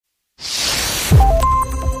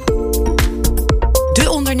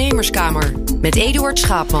Ondernemerskamer met Eduard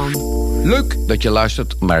Schaapman. Leuk dat je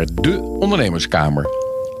luistert naar de Ondernemerskamer.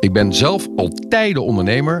 Ik ben zelf al tijden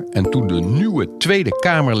ondernemer en toen de nieuwe Tweede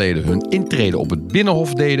Kamerleden hun intrede op het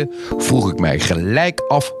Binnenhof deden, vroeg ik mij gelijk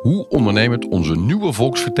af hoe ondernemend onze nieuwe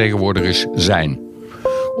volksvertegenwoordigers zijn.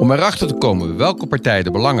 Om erachter te komen welke partij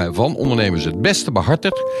de belangen van ondernemers het beste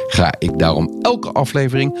behartigt, ga ik daarom elke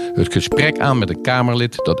aflevering het gesprek aan met een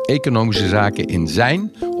Kamerlid dat economische zaken in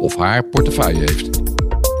zijn of haar portefeuille heeft.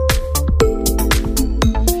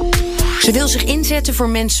 Ze wil zich inzetten voor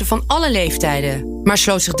mensen van alle leeftijden, maar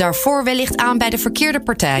sloot zich daarvoor wellicht aan bij de verkeerde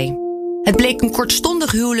partij. Het bleek een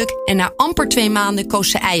kortstondig huwelijk en na amper 2 maanden koos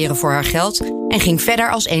ze eieren voor haar geld en ging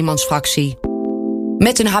verder als eenmansfractie.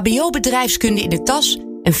 Met een hbo-bedrijfskunde in de tas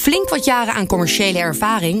en flink wat jaren aan commerciële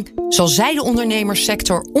ervaring zal zij de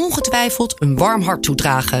ondernemerssector ongetwijfeld een warm hart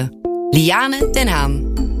toedragen. Liane Den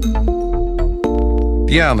Haan.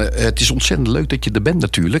 Liane, het is ontzettend leuk dat je er bent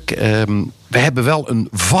natuurlijk. We hebben wel een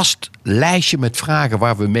vast lijstje met vragen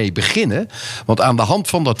waar we mee beginnen. Want aan de hand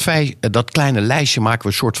van dat kleine lijstje maken we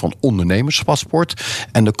een soort van ondernemerspaspoort.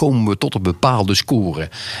 En dan komen we tot een bepaalde score.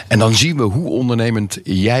 En dan zien we hoe ondernemend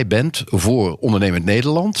jij bent voor ondernemend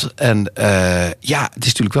Nederland. En het is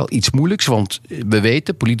natuurlijk wel iets moeilijks. Want we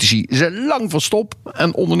weten, politici zijn lang van stop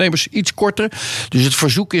en ondernemers iets korter. Dus het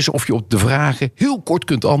verzoek is of je op de vragen heel kort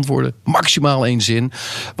kunt antwoorden. Maximaal 1 zin.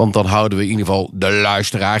 Want dan houden we in ieder geval de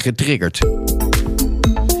luisteraar getriggerd.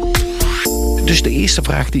 Dus de eerste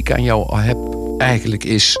vraag die ik aan jou heb eigenlijk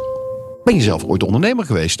is: ben je zelf ooit ondernemer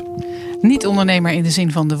geweest? Niet ondernemer in de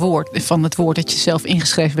zin van het woord dat je zelf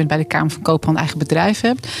ingeschreven bent bij de Kamer van Koophandel en eigen bedrijf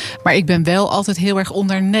hebt. Maar ik ben wel altijd heel erg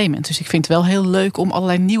ondernemend. Dus ik vind het wel heel leuk om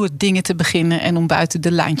allerlei nieuwe dingen te beginnen en om buiten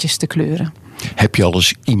de lijntjes te kleuren. Heb je al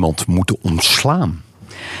eens iemand moeten ontslaan?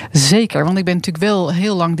 Zeker, want ik ben natuurlijk wel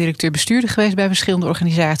heel lang directeur-bestuurder geweest bij verschillende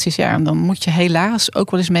organisaties. Ja, en dan moet je helaas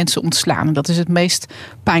ook wel eens mensen ontslaan. En dat is het meest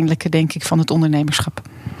pijnlijke, denk ik, van het ondernemerschap.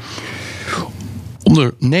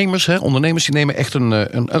 Ondernemers die nemen echt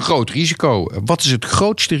een groot risico. Wat is het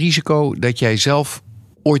grootste risico dat jij zelf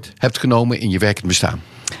ooit hebt genomen in je werkend bestaan?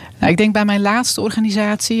 Nou, ik denk bij mijn laatste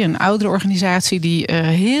organisatie, een oudere organisatie die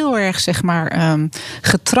heel erg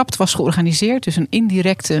getrapt was georganiseerd. Dus een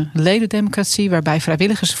indirecte ledendemocratie waarbij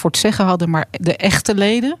vrijwilligers voor het zeggen hadden, maar de echte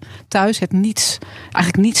leden thuis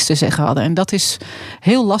eigenlijk niets te zeggen hadden. En dat is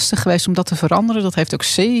heel lastig geweest om dat te veranderen. Dat heeft ook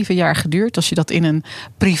 7 jaar geduurd. Als je dat in een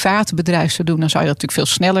privaat bedrijf zou doen, dan zou je dat natuurlijk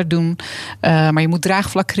veel sneller doen. Maar je moet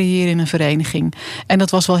draagvlak creëren in een vereniging. En dat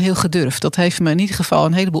was wel heel gedurfd. Dat heeft me in ieder geval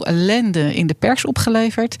een heleboel ellende in de pers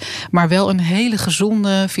opgeleverd. Maar wel een hele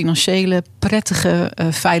gezonde, financiële, prettige,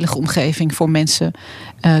 veilige omgeving voor mensen.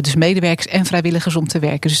 Dus medewerkers en vrijwilligers om te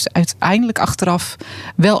werken. Dus uiteindelijk achteraf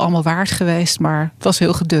wel allemaal waard geweest, maar het was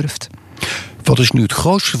heel gedurfd. Wat is nu het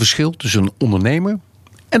grootste verschil tussen een ondernemer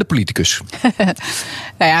en de politicus?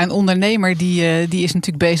 Nou ja, een ondernemer die is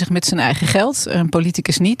natuurlijk bezig met zijn eigen geld. Een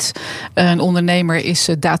politicus niet. Een ondernemer is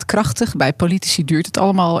daadkrachtig. Bij politici duurt het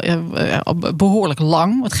allemaal behoorlijk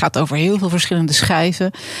lang. Het gaat over heel veel verschillende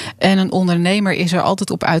schijven. En een ondernemer is er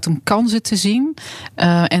altijd op uit om kansen te zien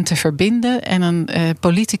en te verbinden. En een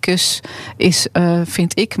politicus is,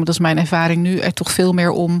 vind ik, maar dat is mijn ervaring nu, er toch veel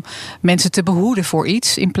meer om mensen te behoeden voor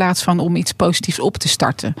iets, in plaats van om iets positiefs op te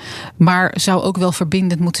starten. Maar zou ook wel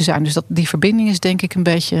verbindend moeten zijn. Dus die verbinding is denk ik een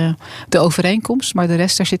beetje de overeenkomst. Maar de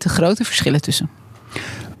rest, daar zitten grote verschillen tussen.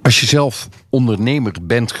 Als je zelf ondernemer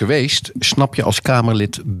bent geweest, snap je als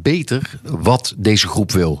Kamerlid beter wat deze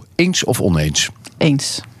groep wil. Eens of oneens?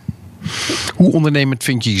 Eens. Hoe ondernemend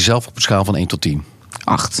vind je jezelf op een schaal van 1 tot 10?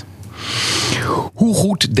 8. Hoe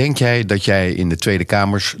goed denk jij dat jij in de Tweede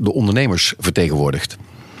Kamers de ondernemers vertegenwoordigt?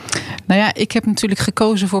 Nou ja, ik heb natuurlijk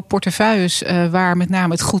gekozen voor portefeuilles waar met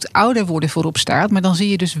name het goed ouder worden voorop staat. Maar dan zie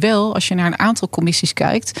je dus wel, als je naar een aantal commissies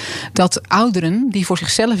kijkt, dat ouderen die voor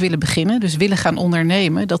zichzelf willen beginnen, dus willen gaan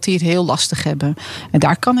ondernemen, dat die het heel lastig hebben. En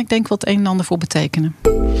daar kan ik denk wat een en ander voor betekenen.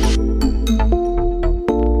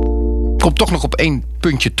 Ik kom toch nog op 1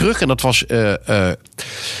 puntje terug. En dat was, je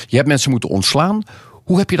hebt mensen moeten ontslaan.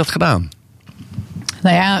 Hoe heb je dat gedaan?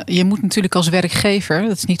 Nou ja, je moet natuurlijk als werkgever,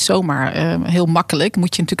 dat is niet zomaar heel makkelijk,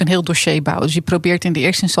 moet je natuurlijk een heel dossier bouwen. Dus je probeert in de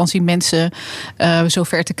eerste instantie mensen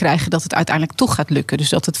zover te krijgen dat het uiteindelijk toch gaat lukken. Dus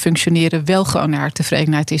dat het functioneren wel gewoon naar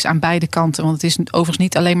tevredenheid is aan beide kanten. Want het is overigens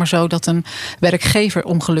niet alleen maar zo dat een werkgever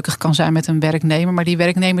ongelukkig kan zijn met een werknemer, maar die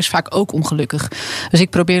werknemer is vaak ook ongelukkig. Dus ik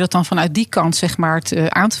probeer dat dan vanuit die kant zeg maar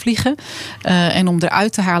aan te vliegen en om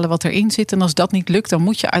eruit te halen wat erin zit. En als dat niet lukt, dan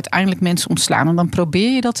moet je uiteindelijk mensen ontslaan. En dan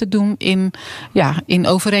probeer je dat te doen in in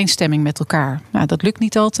overeenstemming met elkaar. Nou, dat lukt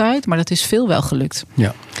niet altijd, maar dat is veel wel gelukt.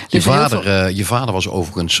 Ja. Dus Je vader was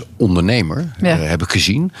overigens ondernemer, Ja. heb ik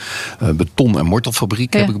gezien. Beton- en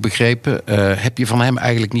mortelfabriek, heb ik begrepen. Heb je van hem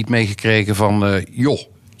eigenlijk niet meegekregen van... joh,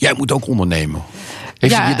 jij moet ook ondernemen?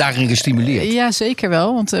 Heeft hij je daarin gestimuleerd? Ja, zeker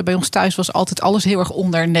wel. Want bij ons thuis was altijd alles heel erg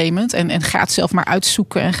ondernemend. En ga het zelf maar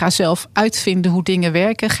uitzoeken. En ga zelf uitvinden hoe dingen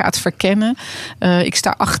werken. Ga het verkennen. Ik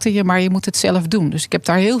sta achter je, maar je moet het zelf doen. Dus ik heb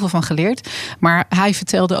daar heel veel van geleerd. Maar hij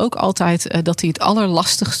vertelde ook altijd dat hij het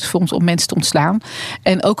allerlastigste vond om mensen te ontslaan.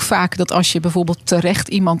 En ook vaak dat als je bijvoorbeeld terecht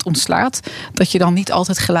iemand ontslaat, dat je dan niet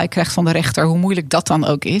altijd gelijk krijgt van de rechter. Hoe moeilijk dat dan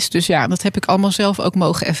ook is. Dus ja, dat heb ik allemaal zelf ook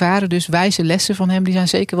mogen ervaren. Dus wijze lessen van hem, die zijn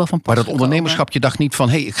zeker wel van pas Maar dat gekomen. ondernemerschap, je dacht niet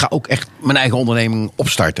van... ik ga ook echt mijn eigen onderneming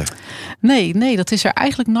opstarten. Nee, dat is er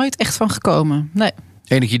eigenlijk nooit echt van gekomen. Nee.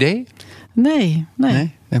 Enig idee? Nee.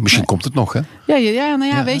 Misschien komt het nog, hè?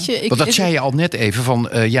 Ja, weet je... Want dat zei je al net even van...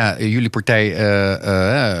 jullie partij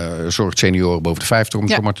zorgt senioren boven de 50, om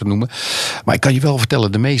het zo maar te noemen. Maar ik kan je wel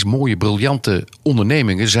vertellen... de meest mooie, briljante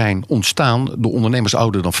ondernemingen zijn ontstaan... door ondernemers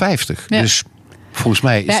ouder dan 50. Ja. Dus... volgens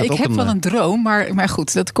mij is dat ook ik heb wel een droom, maar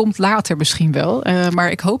goed, dat komt later misschien wel.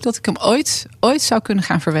 Maar ik hoop dat ik hem ooit zou kunnen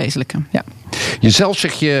gaan verwezenlijken. Ja. Jezelf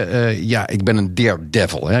zeg je, ik ben een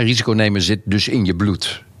daredevil. Hè? Risico nemen zit dus in je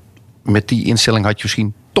bloed. Met die instelling had je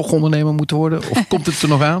misschien toch ondernemer moeten worden? Of komt het er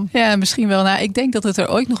nog aan? Ja, misschien wel. Nou, ik denk dat het er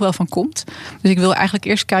ooit nog wel van komt. Dus ik wil eigenlijk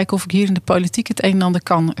eerst kijken of ik hier in de politiek het een en ander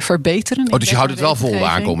kan verbeteren. Dus je houdt het wel vol de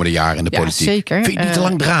aankomende jaren in de politiek? Ja, zeker. Vind je het niet te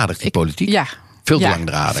langdradig, die politiek? Ja. Veel te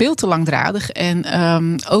langdradig. Veel te langdradig. En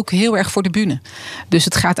ook heel erg voor de bühne. Dus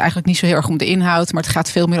het gaat eigenlijk niet zo heel erg om de inhoud. Maar het gaat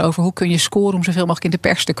veel meer over hoe kun je scoren om zoveel mogelijk in de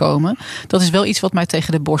pers te komen. Dat is wel iets wat mij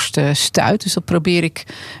tegen de borst stuit. Dus dat probeer ik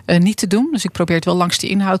niet te doen. Dus ik probeer het wel langs die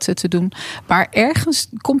inhoud te doen. Maar ergens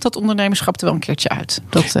komt dat ondernemerschap er wel een keertje uit.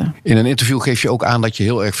 In een interview geef je ook aan dat je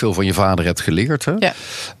heel erg veel van je vader hebt geleerd. Hè?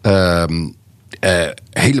 Ja.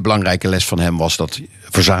 Hele belangrijke les van hem was dat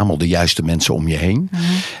verzamel de juiste mensen om je heen.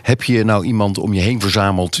 Mm-hmm. Heb je nou iemand om je heen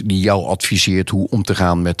verzameld die jou adviseert hoe om te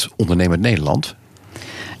gaan met ondernemend Nederland?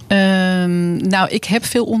 Nou, ik heb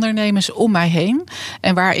veel ondernemers om mij heen.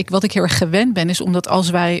 En wat ik heel erg gewend ben, is omdat als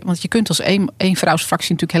wij... want je kunt als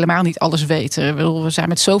één-vrouwsfractie natuurlijk helemaal niet alles weten. We zijn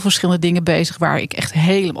met zoveel verschillende dingen bezig waar ik echt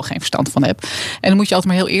helemaal geen verstand van heb. En daar moet je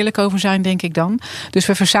altijd maar heel eerlijk over zijn, denk ik dan. Dus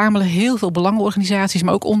we verzamelen heel veel belangenorganisaties,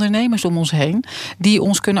 maar ook ondernemers om ons heen, die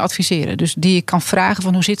ons kunnen adviseren. Dus die ik kan vragen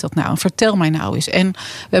van hoe zit dat nou? En vertel mij nou eens. En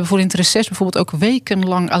we hebben voor in het reces bijvoorbeeld ook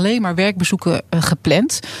wekenlang alleen maar werkbezoeken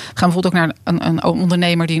gepland. We gaan bijvoorbeeld ook naar een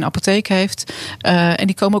ondernemer die een apotheek heeft. En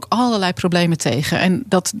die komen ook allerlei problemen tegen. En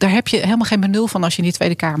daar heb je helemaal geen benul van als je in die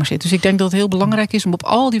Tweede Kamer zit. Dus ik denk dat het heel belangrijk is om op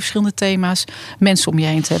al die verschillende thema's mensen om je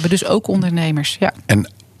heen te hebben. Dus ook ondernemers. Ja.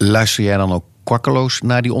 En luister jij dan ook kwakkeloos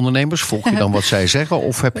naar die ondernemers? Volg je dan wat zij zeggen?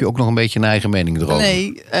 Of heb je ook nog een beetje een eigen mening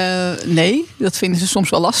erover? Nee, dat vinden ze soms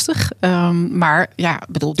wel lastig. Maar ja,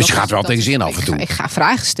 bedoel... Dus je gaat wel tegen ze in af en toe? Ik ga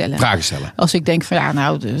vragen stellen. Vragen. Als ik denk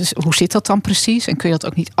van dus hoe zit dat dan precies? En kun je dat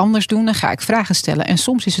ook niet anders doen? Dan ga ik vragen stellen. En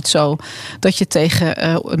soms is het zo dat je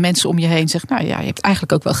tegen mensen om je heen zegt... je hebt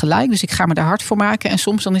eigenlijk ook wel gelijk. Dus ik ga me daar hard voor maken. En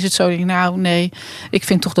soms dan is het zo, nee, ik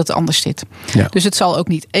vind toch dat het anders zit. Ja. Dus het zal ook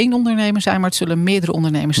niet één ondernemer zijn, maar het zullen meerdere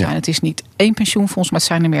ondernemers zijn. Het is niet één pensioenfonds, maar het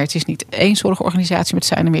zijn er meer. Het is niet één zorgorganisatie, maar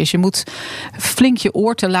het zijn er meer. Dus je moet flink je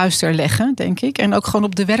oor te luisteren leggen, denk ik. En ook gewoon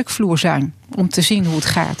op de werkvloer zijn, om te zien hoe het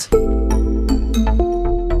gaat.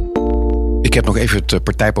 Ik heb nog even het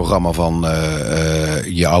partijprogramma van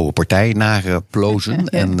je oude partij nageplozen.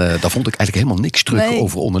 Ja. En daar vond ik eigenlijk helemaal niks terug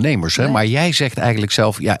over ondernemers. Hè? Nee. Maar jij zegt eigenlijk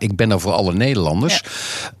zelf, ik ben er voor alle Nederlanders.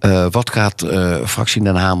 Ja. Wat gaat fractie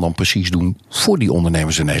Den Haan dan precies doen voor die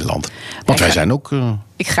ondernemers in Nederland? Want wij zijn ook...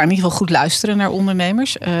 Ik ga in ieder geval goed luisteren naar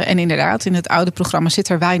ondernemers. En inderdaad, in het oude programma zit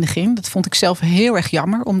er weinig in. Dat vond ik zelf heel erg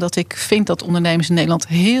jammer. Omdat ik vind dat ondernemers in Nederland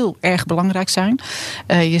heel erg belangrijk zijn.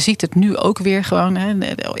 Je ziet het nu ook weer gewoon.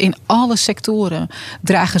 In alle sectoren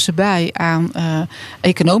dragen ze bij aan...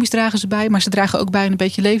 economisch dragen ze bij, maar ze dragen ook bij aan een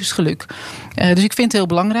beetje levensgeluk. Dus ik vind het heel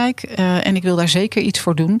belangrijk. En ik wil daar zeker iets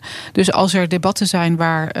voor doen. Dus als er debatten zijn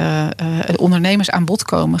waar ondernemers aan bod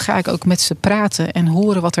komen... ga ik ook met ze praten en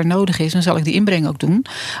horen wat er nodig is. En zal ik die inbreng ook doen.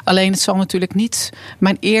 Alleen het zal natuurlijk niet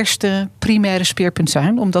mijn eerste primaire speerpunt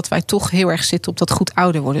zijn. Omdat wij toch heel erg zitten op dat goed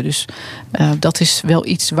ouder worden. Dus dat is wel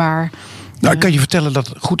iets waar... Nou, ik kan je vertellen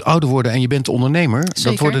dat goed ouder worden en je bent ondernemer...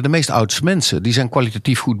 Zeker. Dat worden de meest oudste mensen. Die zijn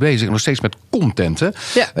kwalitatief goed bezig en nog steeds met content. Hè?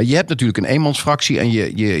 Ja. Je hebt natuurlijk een eenmansfractie en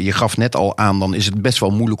je gaf net al aan... dan is het best wel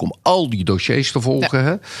moeilijk om al die dossiers te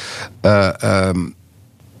volgen. Ja. Hè?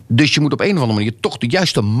 Dus je moet op een of andere manier toch de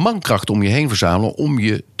juiste mankracht om je heen verzamelen... om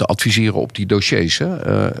je te adviseren op die dossiers. Hè?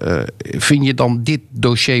 Vind je dan dit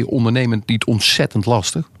dossier ondernemend niet ontzettend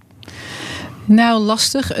lastig? Nou,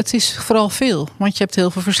 lastig. Het is vooral veel. Want je hebt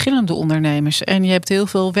heel veel verschillende ondernemers. En je hebt heel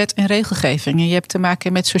veel wet en regelgeving. En je hebt te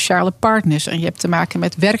maken met sociale partners. En je hebt te maken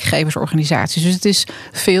met werkgeversorganisaties. Dus het is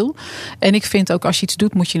veel. En ik vind ook als je iets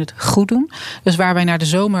doet, moet je het goed doen. Dus waar wij naar de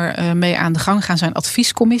zomer mee aan de gang gaan zijn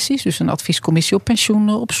adviescommissies. Dus een adviescommissie op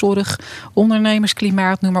pensioenen, op zorg,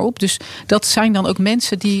 ondernemersklimaat, noem maar op. Dus dat zijn dan ook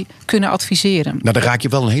mensen die kunnen adviseren. Nou, dan raak je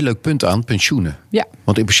wel een heel leuk punt aan, pensioenen. Ja.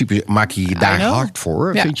 Want in principe maak je je daar hard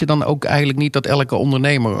voor. Ja. Vind je dan ook eigenlijk niet dat elke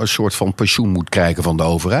ondernemer een soort van pensioen moet krijgen van de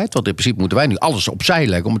overheid? Want in principe moeten wij nu alles opzij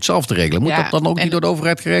leggen om het zelf te regelen. Moet dat dan ook niet door de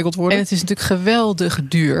overheid geregeld worden? En het is natuurlijk geweldig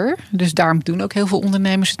duur. Dus daarom doen ook heel veel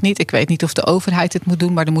ondernemers het niet. Ik weet niet of de overheid het moet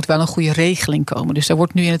doen, maar er moet wel een goede regeling komen. Dus daar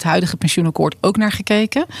wordt nu in het huidige pensioenakkoord ook naar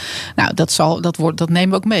gekeken. Nou, dat nemen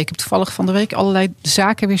we ook mee. Ik heb toevallig van de week allerlei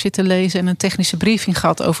zaken weer zitten lezen en een technische briefing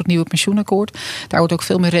gehad over het nieuwe pensioenakkoord. Daar wordt ook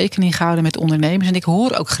veel meer rekening gehouden met ondernemers. En ik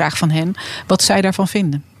hoor ook graag van hen wat zij daarvan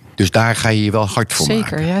vinden. Dus daar ga je je wel hard voor maken.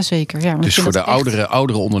 Zeker, ja, zeker. Ja, dus voor de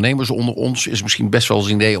oudere ondernemers onder ons is het misschien best wel eens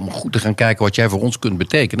een idee om goed te gaan kijken wat jij voor ons kunt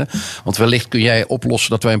betekenen. Want wellicht kun jij oplossen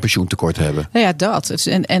dat wij een pensioentekort hebben. Nou ja, dat.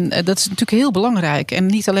 En dat is natuurlijk heel belangrijk. En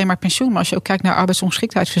niet alleen maar pensioen, maar als je ook kijkt naar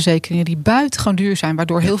arbeidsongeschiktheidsverzekeringen die buitengewoon duur zijn,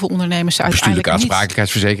 waardoor heel veel ondernemers ze uiteindelijk bestuurlijke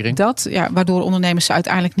aansprakelijkheidsverzekering. Waardoor ondernemers ze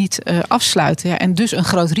uiteindelijk niet afsluiten. Ja, en dus een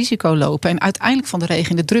groot risico lopen. En uiteindelijk van de regen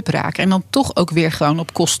in de drup raken. En dan toch ook weer gewoon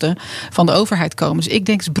op kosten van de overheid komen. Dus ik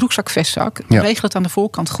denk, broekzak, vestzak. Ja. Regel het aan de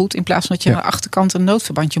voorkant goed. In plaats van dat je aan de achterkant een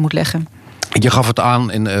noodverbandje moet leggen. Je gaf het aan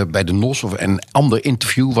bij de NOS of een ander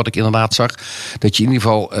interview wat ik inderdaad zag. Dat je in ieder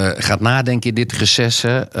geval gaat nadenken in dit reces.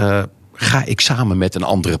 Ga ik samen met een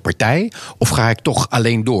andere partij? Of ga ik toch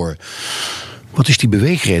alleen door? Wat is die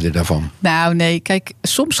beweegreden daarvan? Nou nee, kijk,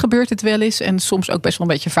 soms gebeurt het wel eens. En soms ook best wel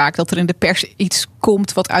een beetje vaak dat er in de pers iets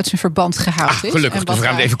komt wat uit zijn verband gehaald is. Gelukkig, dus we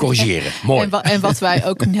gaan het even corrigeren. Mooi. En wat wij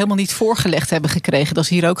ook helemaal niet voorgelegd hebben gekregen. Dat is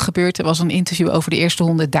hier ook gebeurd. Er was een interview over de eerste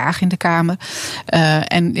 100 dagen in de Kamer.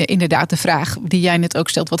 En inderdaad de vraag die jij net ook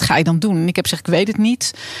stelt, wat ga je dan doen? En ik heb gezegd, ik weet het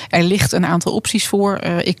niet. Er ligt een aantal opties voor.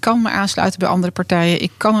 Ik kan me aansluiten bij andere partijen.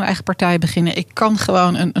 Ik kan een eigen partij beginnen. Ik kan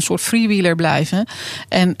gewoon een soort freewheeler blijven.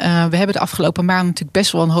 En we hebben de afgelopen maanden natuurlijk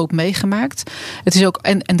best wel een hoop meegemaakt. Het is ook,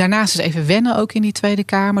 en daarnaast is even wennen ook in die Tweede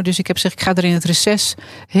Kamer. Dus ik heb gezegd, ik ga er in het reces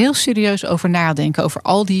heel serieus over nadenken. Over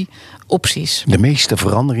al die opties. De meeste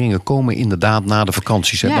veranderingen komen inderdaad na de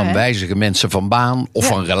vakanties. Ja, dan wijzigen mensen van baan of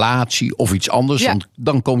van relatie of iets anders. Want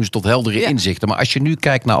dan komen ze tot heldere inzichten. Maar als je nu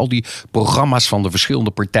kijkt naar al die programma's van de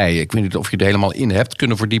verschillende partijen. Ik weet niet of je er helemaal in hebt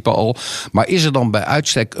kunnen verdiepen al. Maar is er dan bij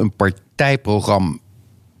uitstek een partijprogramma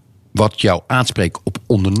wat jou aanspreekt op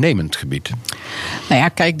ondernemend gebied? Nou ja,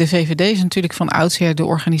 kijk, de VVD is natuurlijk van oudsher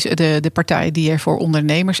de partij die er voor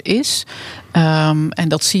ondernemers is. En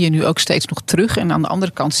dat zie je nu ook steeds nog terug. En aan de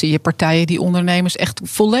andere kant zie je partijen die ondernemers echt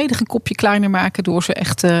volledig een kopje kleiner maken door ze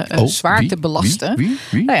echt zwaar te belasten. Wie?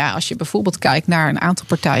 Nou ja, als je bijvoorbeeld kijkt naar een aantal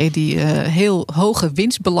partijen die heel hoge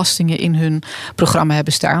winstbelastingen in hun programma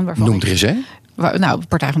hebben staan. Noem er eens, hè? Nou,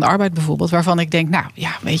 Partij van de Arbeid bijvoorbeeld, waarvan ik denk, nou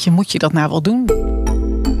ja, weet je, moet je dat nou wel doen?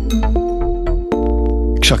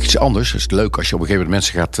 Ik zag iets anders. Het is leuk als je op een gegeven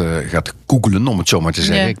moment mensen gaat googlen, om het zo maar te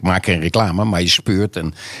zeggen. Ik maak geen reclame, maar je speurt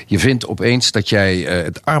en je vindt opeens dat jij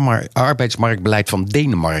het arbeidsmarktbeleid van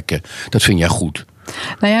Denemarken, dat vind jij goed.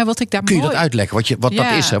 Nou ja, wat ik daar kun je dat uitleggen, wat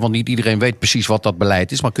dat is? Hè? Want niet iedereen weet precies wat dat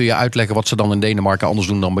beleid is. Maar kun je uitleggen wat ze dan in Denemarken anders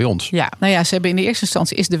doen dan bij ons? Ja, nou ja, ze hebben in de eerste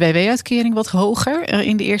instantie is de WW-uitkering wat hoger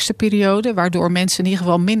in de eerste periode. Waardoor mensen in ieder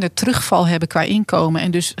geval minder terugval hebben qua inkomen.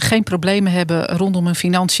 En dus geen problemen hebben rondom hun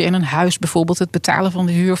financiën en een huis. Bijvoorbeeld het betalen van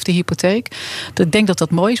de huur of de hypotheek. Ik denk dat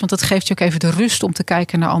dat mooi is, want dat geeft je ook even de rust om te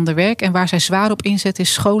kijken naar ander werk. En waar zij zwaar op inzetten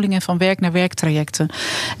is scholing en van werk naar werktrajecten.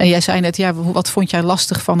 En jij zei net, ja, wat vond jij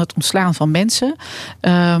lastig van het ontslaan van mensen?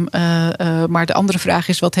 Maar de andere vraag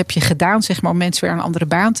is, wat heb je gedaan, zeg maar, om mensen weer aan een andere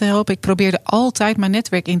baan te helpen? Ik probeerde altijd mijn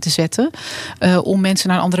netwerk in te zetten om mensen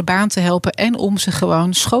naar een andere baan te helpen en om ze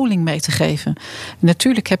gewoon scholing mee te geven.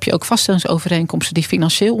 Natuurlijk heb je ook vaststellingsovereenkomsten die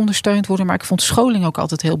financieel ondersteund worden, maar ik vond scholing ook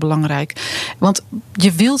altijd heel belangrijk. Want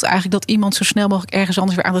je wilt eigenlijk dat iemand zo snel mogelijk ergens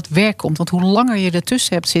anders weer aan het werk komt. Want hoe langer je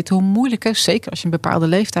ertussen hebt zitten, hoe moeilijker, zeker als je een bepaalde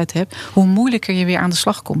leeftijd hebt, hoe moeilijker je weer aan de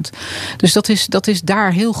slag komt. Dus dat is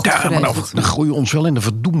daar heel goed geregeld. Maar nou, dan groeien ons wel in de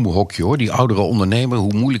verdoemhokje, hoor. Die oudere ondernemer,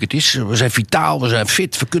 hoe moeilijk het is. We zijn vitaal, we zijn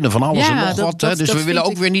fit, we kunnen van alles en nog wat. Dus we willen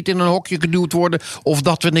ook weer niet in een hokje geduwd worden of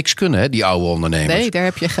dat we niks kunnen, hè, die oude ondernemers. Nee, daar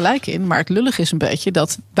heb je gelijk in. Maar het lullig is een beetje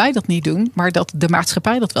dat wij dat niet doen, maar dat de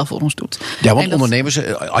maatschappij dat wel voor ons doet. Ja, want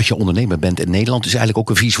ondernemers, als je ondernemer bent in Nederland, is eigenlijk ook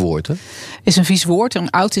een vies woord, hè? Is een vies woord. En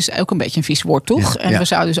oud is ook een beetje een vies woord, toch? En we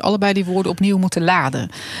zouden dus allebei die woorden opnieuw moeten laden.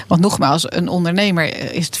 Want nogmaals, een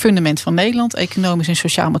ondernemer is het fundament van Nederland, economisch en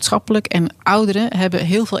sociaal-maatschappelijk. En oud ouderen hebben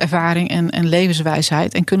heel veel ervaring en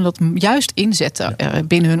levenswijsheid en kunnen dat juist inzetten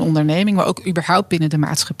binnen hun onderneming, maar ook überhaupt binnen de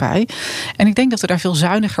maatschappij. En ik denk dat we daar veel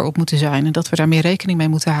zuiniger op moeten zijn en dat we daar meer rekening mee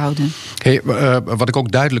moeten houden. Hey, wat ik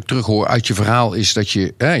ook duidelijk terughoor uit je verhaal is dat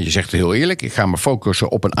je zegt heel eerlijk, ik ga me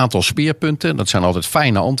focussen op een aantal speerpunten. Dat zijn altijd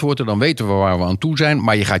fijne antwoorden, dan weten we waar we aan toe zijn.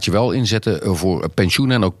 Maar je gaat je wel inzetten voor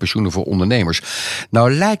pensioenen en ook pensioenen voor ondernemers.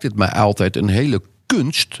 Nou lijkt het mij altijd een hele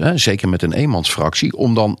kunst, zeker met een eenmansfractie,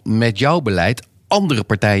 om dan met jouw beleid andere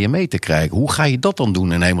partijen mee te krijgen. Hoe ga je dat dan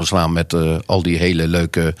doen in hemelsnaam met al die hele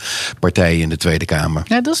leuke partijen in de Tweede Kamer?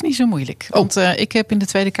 Ja, dat is niet zo moeilijk. Want ik heb in de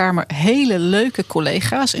Tweede Kamer hele leuke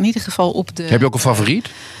collega's. In ieder geval op de... Heb je ook een favoriet?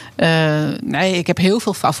 Nee, ik heb heel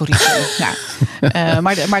veel favorieten.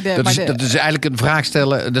 Dat is eigenlijk een vraag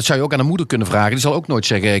stellen. Dat zou je ook aan de moeder kunnen vragen. Die zal ook nooit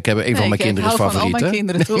zeggen, ik heb een van mijn kinderen favorieten. Ik hou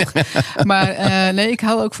van al mijn kinderen, toch? Maar ik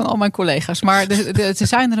hou ook van al mijn collega's. Maar er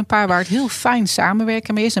zijn er een paar waar het heel fijn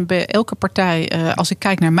samenwerken mee is. En bij elke partij, als ik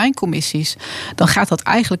kijk naar mijn commissies, dan gaat dat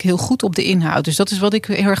eigenlijk heel goed op de inhoud. Dus dat is wat ik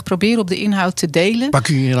heel erg probeer op de inhoud te delen. Waar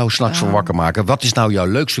kun je je nou s'nachts voor wakker maken? Wat is nou jouw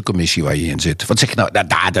leukste commissie waar je in zit? Wat zeg je nou?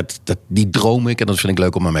 Die droom ik en dat vind ik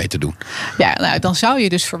leuk om mee te doen. Ja, nou, dan zou je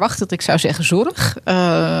dus verwachten dat ik zou zeggen zorg.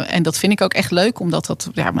 En dat vind ik ook echt leuk, omdat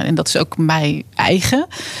en dat is ook mijn eigen.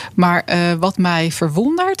 Maar wat mij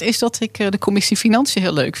verwondert is dat ik de commissie Financiën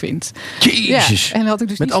heel leuk vind. Jezus! Ja, en had ik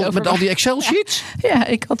dus met al die Excel-sheets? Ja,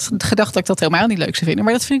 ik had gedacht dat ik dat helemaal niet leuk zou vinden.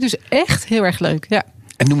 Maar dat vind ik dus echt heel erg leuk, ja.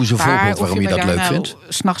 En noem eens een voorbeeld waarom je dat leuk vindt.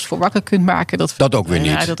 S'nachts voor wakker kunt maken. Dat ook weer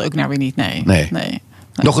niet? Ja, dat ook nou weer niet, nee.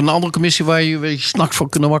 Nog een andere commissie waar je s'nachts voor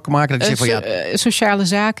kunnen wakker maken? Dat ik zeg van, sociale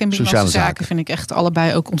zaken en binnenlandse zaken vind ik echt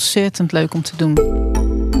allebei ook ontzettend leuk om te doen.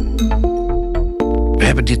 We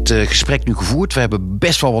hebben dit gesprek nu gevoerd. We hebben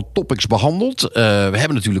best wel wat topics behandeld. We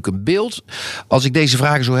hebben natuurlijk een beeld. Als ik deze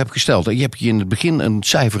vragen zo heb gesteld. En je hebt je in het begin een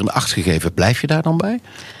cijfer een 8 gegeven. Blijf je daar dan bij?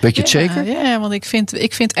 Weet je het zeker? Ja, want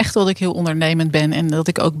ik vind echt dat ik heel ondernemend ben. En dat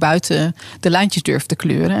ik ook buiten de lijntjes durf te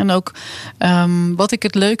kleuren. En ook wat ik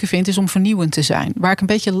het leuke vind is om vernieuwend te zijn. Waar ik een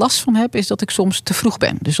beetje last van heb is dat ik soms te vroeg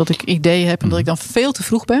ben. Dus dat ik ideeën heb en dat ik dan veel te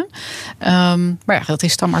vroeg ben. Maar ja, dat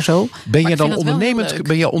is dan maar zo. Ben je dan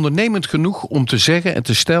ondernemend genoeg om te zeggen en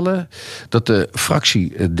te stellen dat de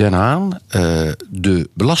fractie Den Haan de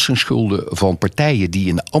belastingsschulden van partijen die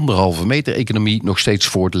in de 1,5 meter economie nog steeds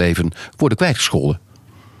voortleven, worden kwijtgescholden?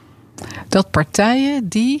 Dat partijen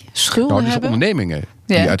die schulden dus hebben? Ondernemingen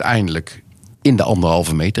die uiteindelijk in de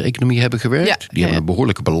 1,5 meter economie hebben gewerkt. Die hebben een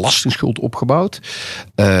behoorlijke belastingsschuld opgebouwd.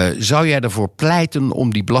 Zou jij ervoor pleiten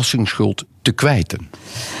om die belastingsschuld te kwijten?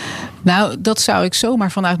 Nou, dat zou ik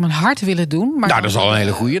zomaar vanuit mijn hart willen doen. Maar dat is al een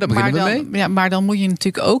hele goeie, daar beginnen we mee. Ja, maar dan moet je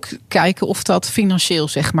natuurlijk ook kijken of dat financieel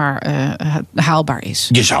zeg maar haalbaar is.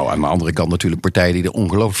 Je zou aan de andere kant natuurlijk partijen die er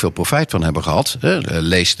ongelooflijk veel profijt van hebben gehad,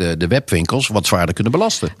 lees de webwinkels, wat zwaarder kunnen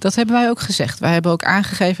belasten. Dat hebben wij ook gezegd. Wij hebben ook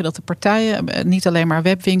aangegeven dat de partijen, niet alleen maar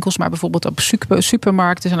webwinkels, maar bijvoorbeeld ook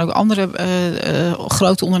supermarkten, zijn ook andere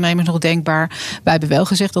grote ondernemers nog denkbaar. Wij hebben wel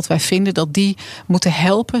gezegd dat wij vinden dat die moeten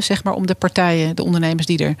helpen, zeg maar, om de partijen, de ondernemers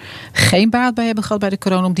die er geen baat bij hebben gehad bij de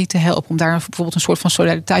corona, om die te helpen. Om daar bijvoorbeeld een soort van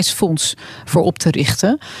solidariteitsfonds voor op te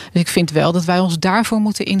richten. Dus ik vind wel dat wij ons daarvoor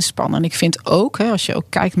moeten inspannen. En ik vind ook, als je ook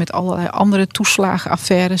kijkt met allerlei andere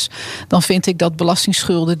toeslagenaffaires, dan vind ik dat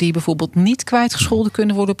belastingsschulden die bijvoorbeeld niet kwijtgescholden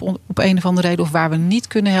kunnen worden op een of andere reden, of waar we niet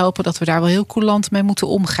kunnen helpen, dat we daar wel heel coulant mee moeten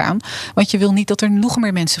omgaan. Want je wil niet dat er nog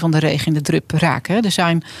meer mensen van de regen in de drup raken. Er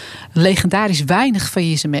zijn legendarisch weinig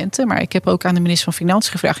faillissementen. Maar ik heb ook aan de minister van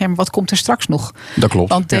Financiën gevraagd, maar wat komt er straks nog? Dat klopt.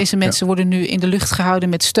 Want deze mensen worden nu in de lucht gehouden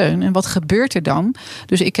met steun. En wat gebeurt er dan?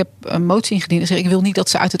 Dus ik heb een motie ingediend en zeg, ik wil niet dat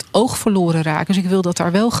ze uit het oog verloren raken. Dus ik wil dat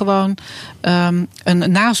daar wel gewoon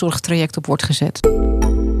een nazorgtraject op wordt gezet.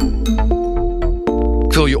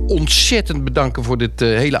 Ik wil je ontzettend bedanken voor dit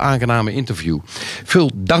hele aangename interview.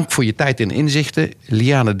 Veel dank voor je tijd en inzichten.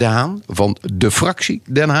 Liane de Haan van de fractie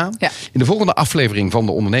Den Haan. Ja. In de volgende aflevering van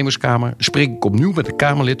de Ondernemerskamer spreek ik opnieuw met een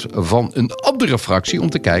Kamerlid van een andere fractie om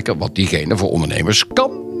te kijken wat diegene voor ondernemers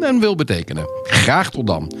kan en wil betekenen. Graag tot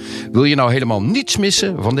dan. Wil je nou helemaal niets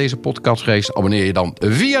missen van deze podcastreeks? Abonneer je dan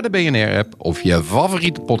via de BNR-app of je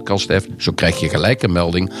favoriete podcast-app. Zo krijg je gelijk een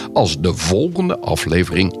melding als de volgende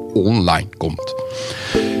aflevering online komt.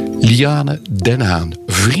 Liane Den Haan,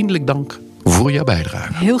 vriendelijk dank voor jouw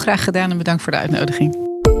bijdrage. Heel graag gedaan en bedankt voor de uitnodiging.